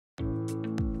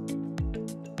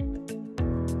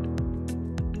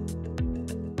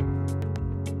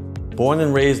Born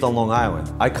and raised on Long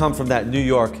Island, I come from that New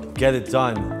York, get it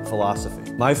done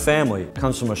philosophy. My family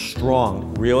comes from a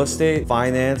strong real estate,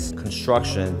 finance,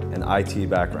 construction, and IT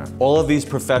background. All of these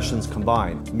professions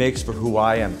combined makes for who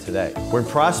I am today. When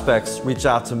prospects reach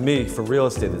out to me for real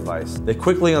estate advice, they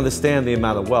quickly understand the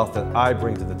amount of wealth that I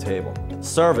bring to the table.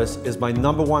 Service is my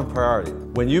 #1 priority.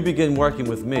 When you begin working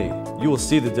with me, you will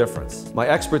see the difference. My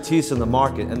expertise in the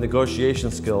market and negotiation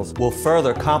skills will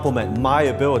further complement my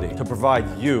ability to provide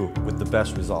you with the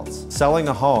best results. Selling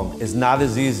a home is not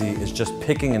as easy as just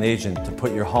picking an agent to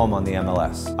put your home on the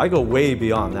MLS. I go way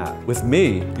beyond that. With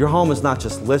me, your home is not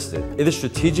just listed, it is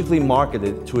strategically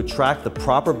marketed to attract the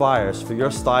proper buyers for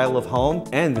your style of home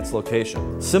and its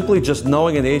location. Simply just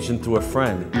knowing an agent through a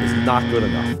friend is not good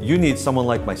enough. You need someone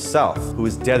like myself who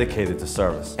is dedicated to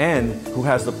service and who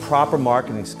has the proper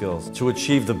marketing skills to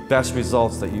achieve the best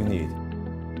results that you need.